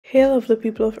Hail of the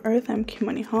people of earth, I'm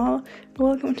Kimani Hall.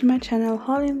 Welcome to my channel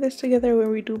Hauling This Together, where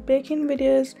we do baking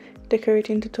videos,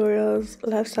 decorating tutorials,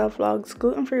 lifestyle vlogs,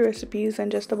 gluten-free recipes,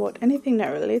 and just about anything that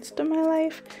relates to my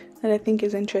life that I think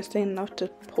is interesting enough to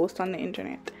post on the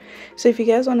internet. So if you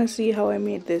guys want to see how I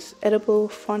made this edible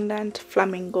fondant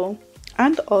flamingo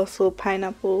and also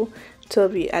pineapple to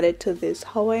be added to this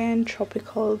Hawaiian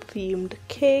tropical themed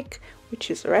cake,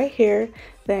 which is right here,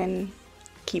 then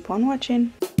keep on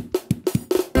watching.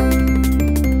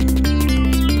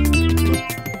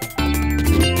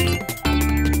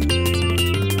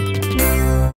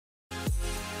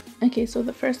 Okay, so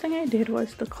the first thing I did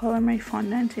was to color my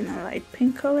fondant in a light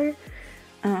pink color.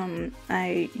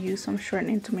 I used some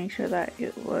shortening to make sure that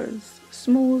it was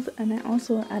smooth, and I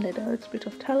also added a little bit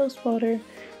of tallow powder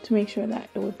to make sure that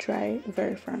it would dry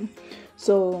very firm.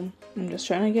 So I'm just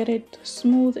trying to get it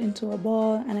smooth into a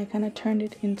ball, and I kind of turned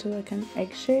it into like an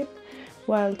egg shape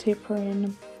while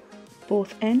tapering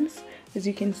both ends, as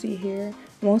you can see here.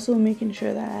 I'm also making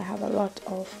sure that I have a lot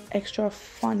of extra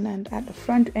fondant at the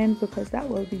front end, because that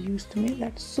will be used to make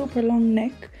that super long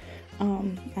neck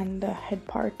and the head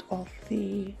part of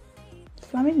the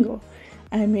flamingo.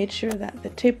 I made sure that the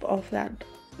tip of that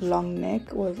long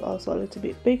neck was also a little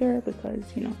bit bigger, because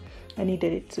you know I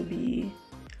needed it to be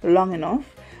long enough,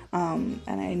 and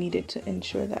I needed to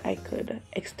ensure that I could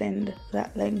extend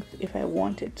that length if I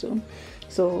wanted to.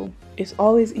 So it's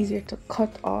always easier to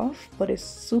cut off, but it's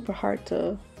super hard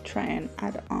to try and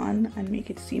add on and make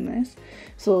it seamless.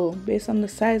 So based on the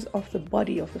size of the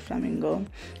body of the flamingo,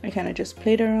 I kind of just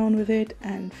played around with it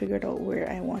and figured out where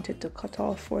I wanted to cut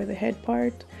off for the head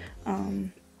part.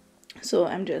 So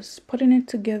I'm just putting it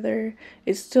together.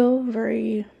 It's still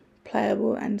very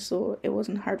pliable, and so it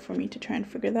wasn't hard for me to try and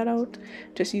figure that out.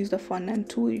 Just use the fondant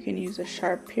tool. You can use a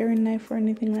sharp paring knife or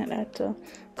anything like that to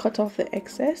cut off the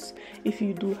excess if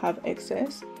you do have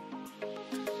excess.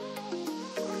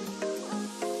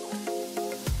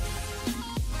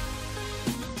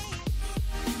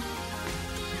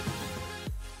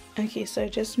 Okay, so I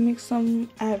just mixed some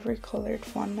ivory colored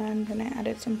fondant and I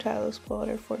added some tallow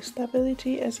powder for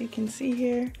stability, as you can see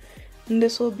here. And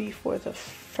this will be for the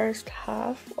first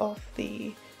half of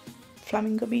the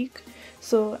flamingo beak.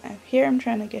 So here I'm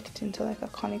trying to get it into like a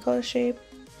conical shape.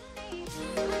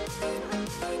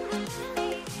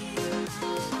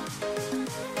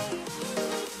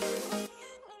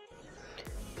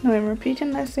 Now I'm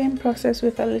repeating that same process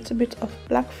with a little bit of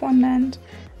black fondant,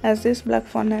 as this black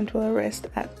fondant will rest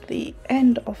at the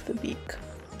end of the beak.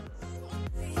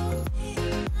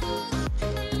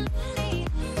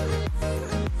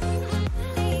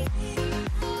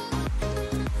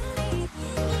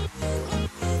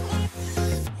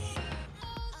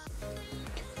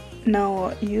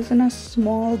 Now, using a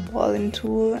small balling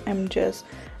tool, I'm just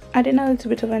adding a little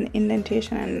bit of an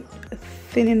indentation and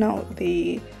thinning out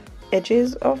the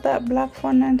edges of that black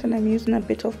fondant, and I'm using a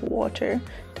bit of water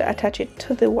to attach it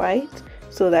to the white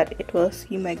so that it will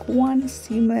seem like one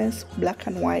seamless black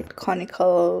and white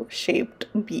conical shaped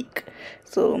beak.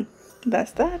 So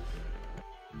that's that.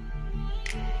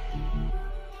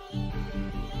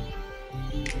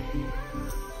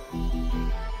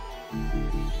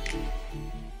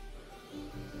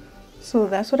 So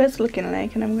that's what it's looking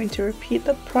like, and I'm going to repeat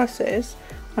the process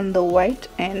on the white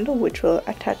end, which will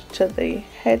attach to the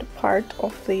head part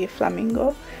of the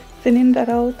flamingo, thinning that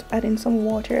out, adding some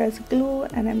water as glue,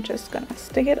 and I'm just gonna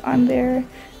stick it on there,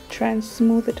 try and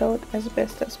smooth it out as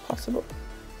best as possible.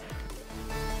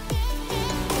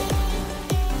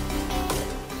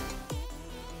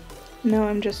 Now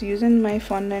I'm just using my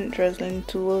fondant drizzling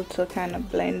tool to kind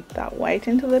of blend that white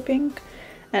into the pink.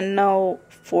 And now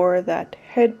for that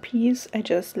head piece, I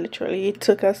just literally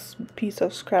took a piece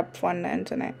of scrap fondant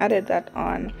and I added that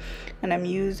on, and I'm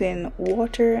using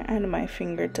water and my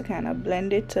finger to kind of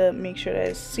blend it to make sure that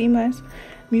it's seamless.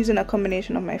 I'm using a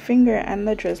combination of my finger and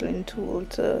the drizzling tool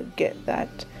to get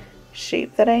that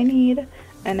shape that I need,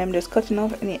 and I'm just cutting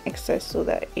off any excess so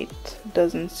that it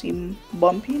doesn't seem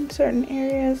bumpy in certain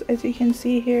areas, as you can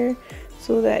see here,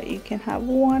 so that you can have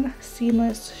one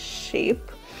seamless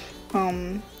shape.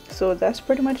 So that's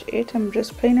pretty much it. I'm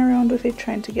just playing around with it,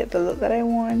 trying to get the look that I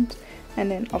want, and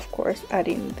then of course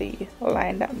adding the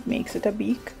line that makes it a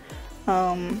beak.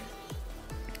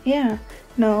 Yeah,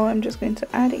 now I'm just going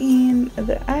to add in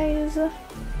the eyes.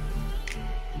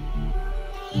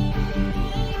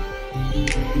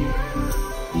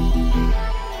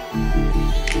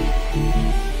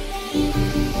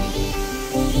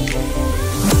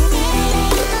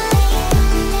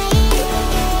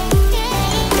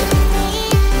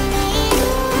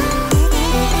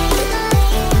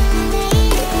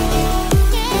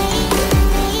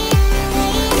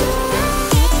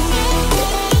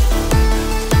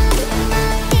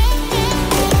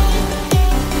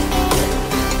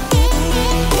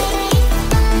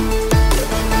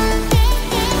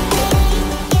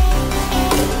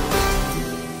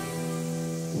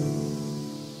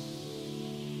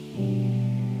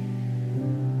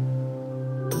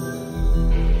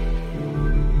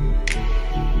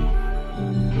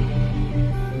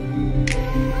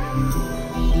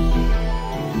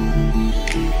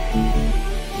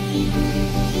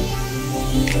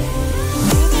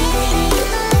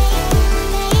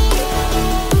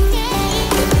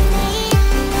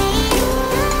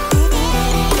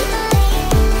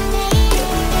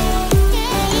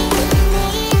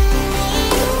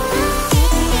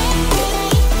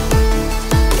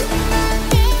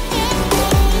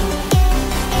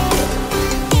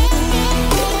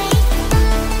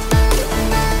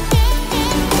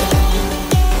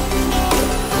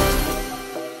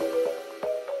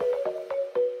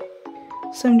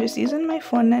 So I'm just using my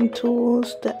fondant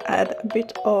tools to add a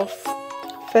bit of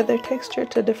feather texture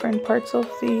to different parts of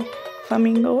the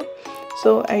flamingo.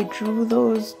 So I drew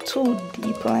those two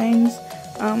deep lines.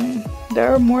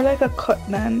 They're more like a cut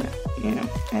than, you know,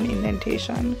 an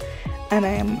indentation. And I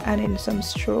am adding some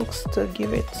strokes to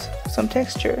give it some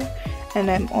texture.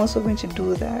 And I'm also going to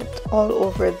do that all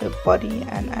over the body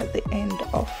and at the end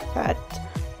of that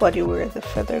body where the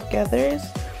feather gathers.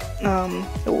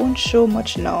 It won't show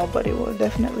much now, but it will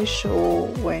definitely show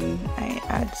when I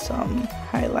add some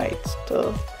highlights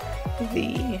to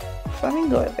the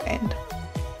flamingo at the end.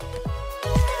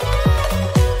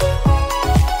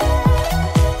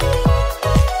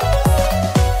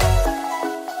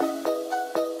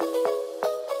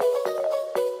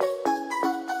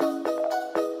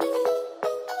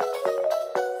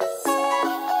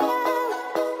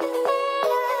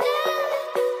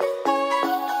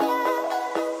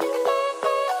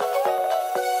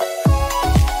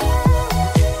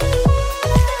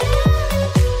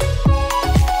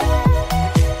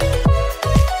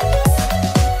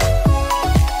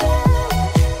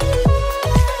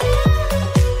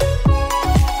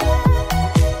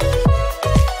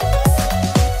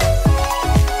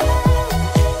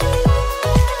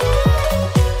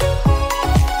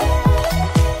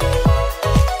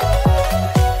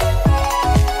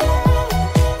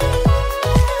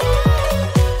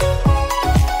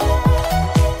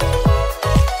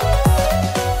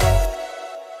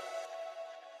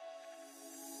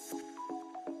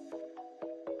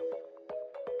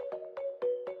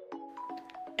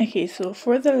 Okay, so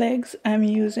for the legs, I'm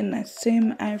using that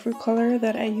same ivory color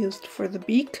that I used for the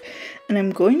beak, and I'm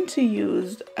going to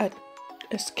use a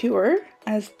skewer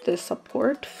as the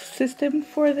support system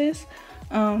for this.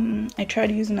 I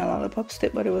tried using a lollipop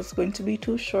stick, but it was going to be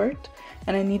too short,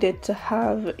 and I needed to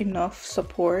have enough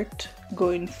support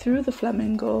going through the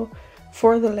flamingo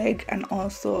for the leg and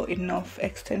also enough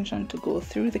extension to go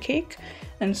through the cake.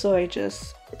 And so I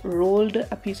just rolled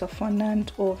a piece of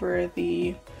fondant over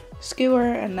the skewer,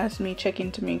 and that's me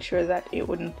checking to make sure that it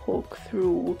wouldn't poke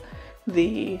through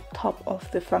the top of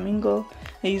the flamingo.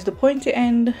 I used the pointy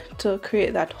end to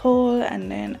create that hole,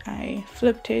 and then I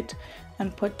flipped it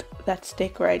and put that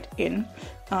stick right in,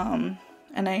 and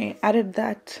I added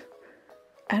that,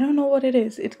 I don't know what it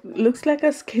is, it looks like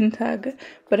a skin tag,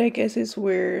 but I guess it's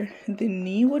where the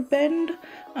knee would bend.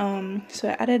 So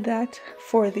I added that.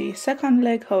 For the second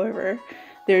leg, however,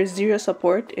 there's zero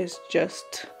support, it's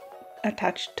just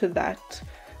attached to that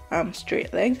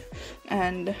straight leg,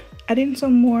 and adding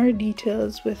some more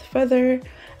details with feather,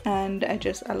 and I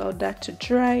just allowed that to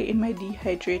dry in my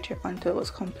dehydrator until it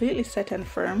was completely set and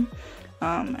firm.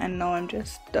 And now I'm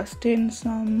just dusting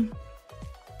some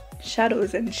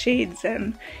shadows and shades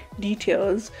and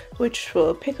details, which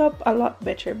will pick up a lot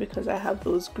better because I have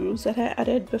those grooves that I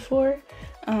added before.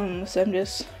 So I'm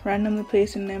just randomly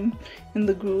placing them in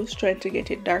the grooves, trying to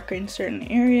get it darker in certain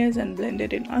areas and blend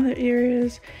it in other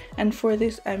areas. And for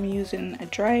this, I'm using a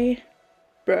dry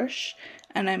brush,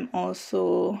 and I'm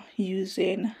also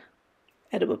using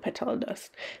edible petal dust.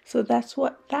 So that's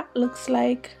what that looks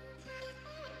like.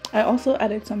 I also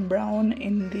added some brown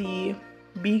in the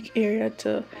beak area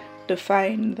to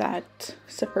define that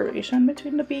separation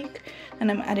between the beak,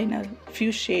 and I'm adding a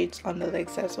few shades on the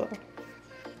legs as well.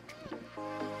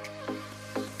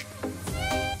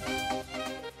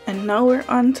 And now we're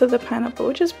on to the pineapple,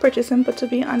 which is pretty simple, to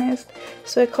be honest.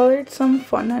 So I colored some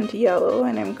fondant yellow,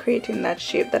 and I'm creating that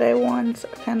shape that I want,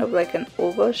 kind of like an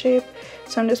oval shape.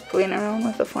 So I'm just playing around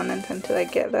with the fondant until I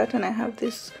get that, and I have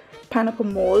this pineapple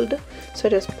mold. So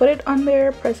I just put it on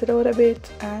there, press it out a bit,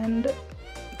 and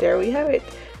there we have it.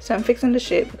 So I'm fixing the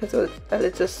shape because it was a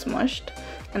little smushed,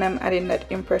 and I'm adding that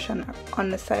impression on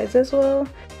the sides as well.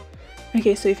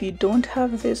 Okay, so if you don't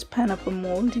have this pineapple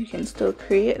mold, you can still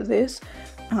create this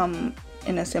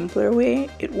in a simpler way.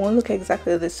 It won't look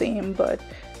exactly the same, but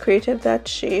created that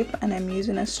shape, and I'm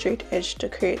using a straight edge to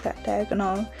create that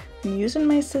diagonal. I'm using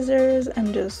my scissors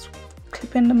and just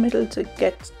clipping the middle to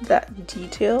get that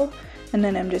detail, and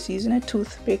then I'm just using a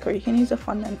toothpick, or you can use a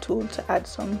fondant tool to add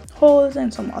some holes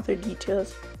and some other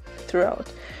details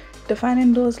throughout,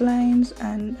 defining those lines,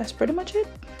 and that's pretty much it.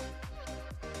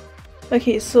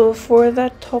 Okay, so for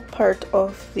that top part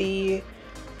of the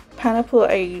pineapple,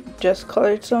 I just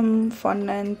colored some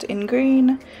fondant in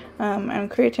green. I'm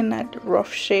creating that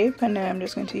rough shape, and then I'm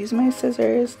just going to use my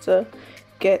scissors to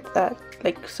get that,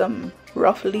 like, some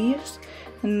rough leaves,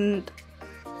 and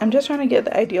I'm just trying to get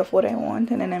the idea of what I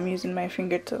want, and then I'm using my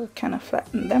finger to kind of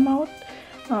flatten them out,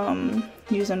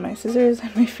 using my scissors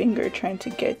and my finger, trying to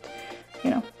get, you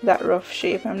know, that rough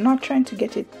shape. I'm not trying to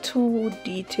get it too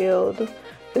detailed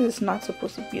because it's not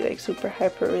supposed to be like super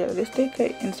hyper realistic.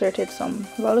 I inserted some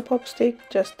lollipop stick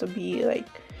just to be like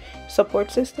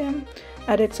support system,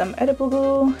 added some edible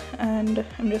glue, and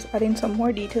I'm just adding some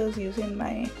more details using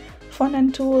my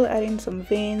fondant tool, adding some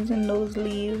veins in those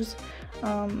leaves.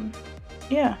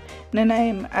 Yeah, and then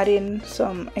I'm adding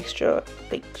some extra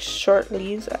like short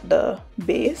leaves at the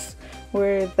base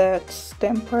where that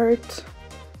stem part,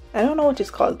 I don't know what it's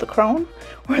called, the crown,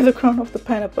 where the crown of the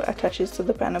pineapple attaches to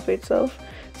the pineapple itself.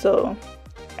 So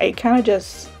I kind of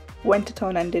just went to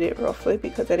town and did it roughly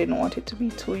because I didn't want it to be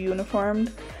too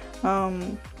uniformed.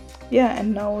 Yeah,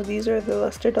 and now these are the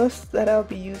luster dusts that I'll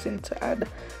be using to add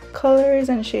colors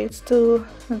and shades to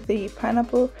the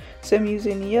pineapple. So I'm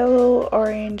using yellow,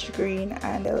 orange, green,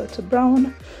 and a little brown,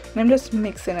 and I'm just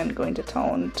mixing and going to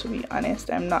town. To be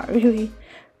honest, I'm not really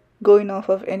going off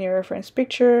of any reference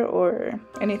picture or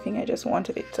anything. I just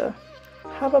wanted it to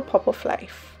have a pop of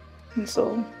life, and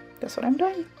so that's what I'm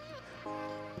doing.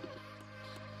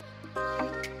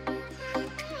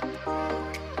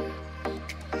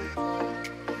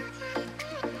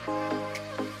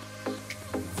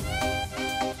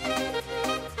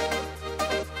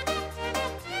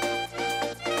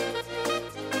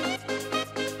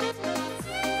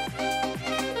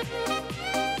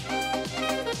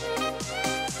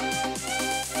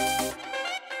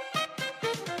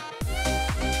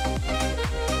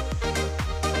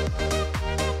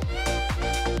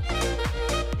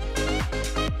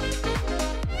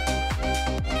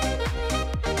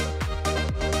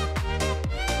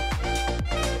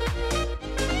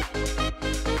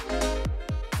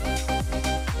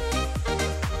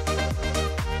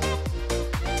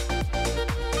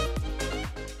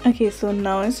 Okay, so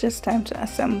now it's just time to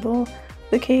assemble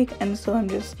the cake, and so I'm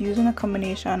just using a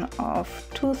combination of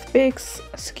toothpicks,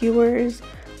 skewers,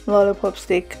 lollipop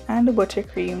stick, and the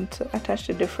buttercream to attach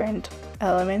the different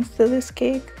elements to this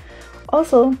cake.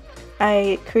 Also,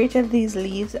 I created these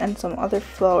leaves and some other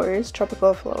flowers,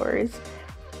 tropical flowers,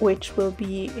 which will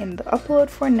be in the upload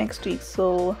for next week,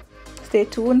 so stay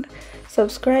tuned.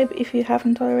 Subscribe if you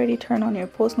haven't already, turn on your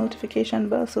post notification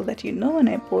bell so that you know when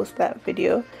I post that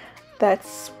video.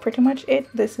 That's pretty much it.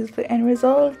 This is the end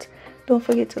result. Don't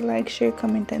forget to like, share,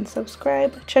 comment, and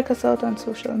subscribe. Check us out on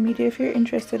social media if you're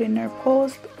interested in our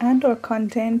posts and our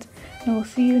content, and we'll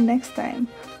see you next time.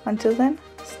 Until then,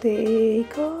 stay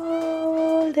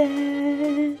golden.